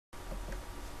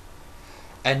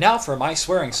And now for my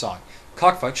swearing song.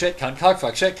 Cockfuck shit, cunt,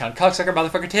 cockfuck shit, cunt, cocksucker,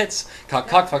 motherfucker tits.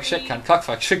 Cockfuck shit, cunt,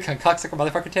 cockfuck shit, cunt, cocksucker,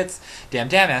 motherfucker tits. Damn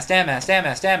ass,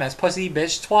 pussy,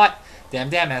 bitch, twat.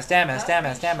 Damn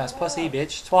ass, pussy,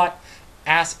 bitch, twat.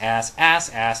 Ass,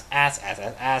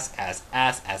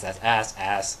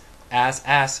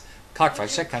 cockfuck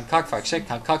shit,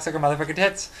 cunt, cocksucker, motherfucker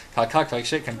tits. Cockfuck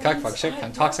shit, cunt, cockfuck shit,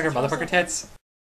 cunt, cocksucker, motherfucker tits.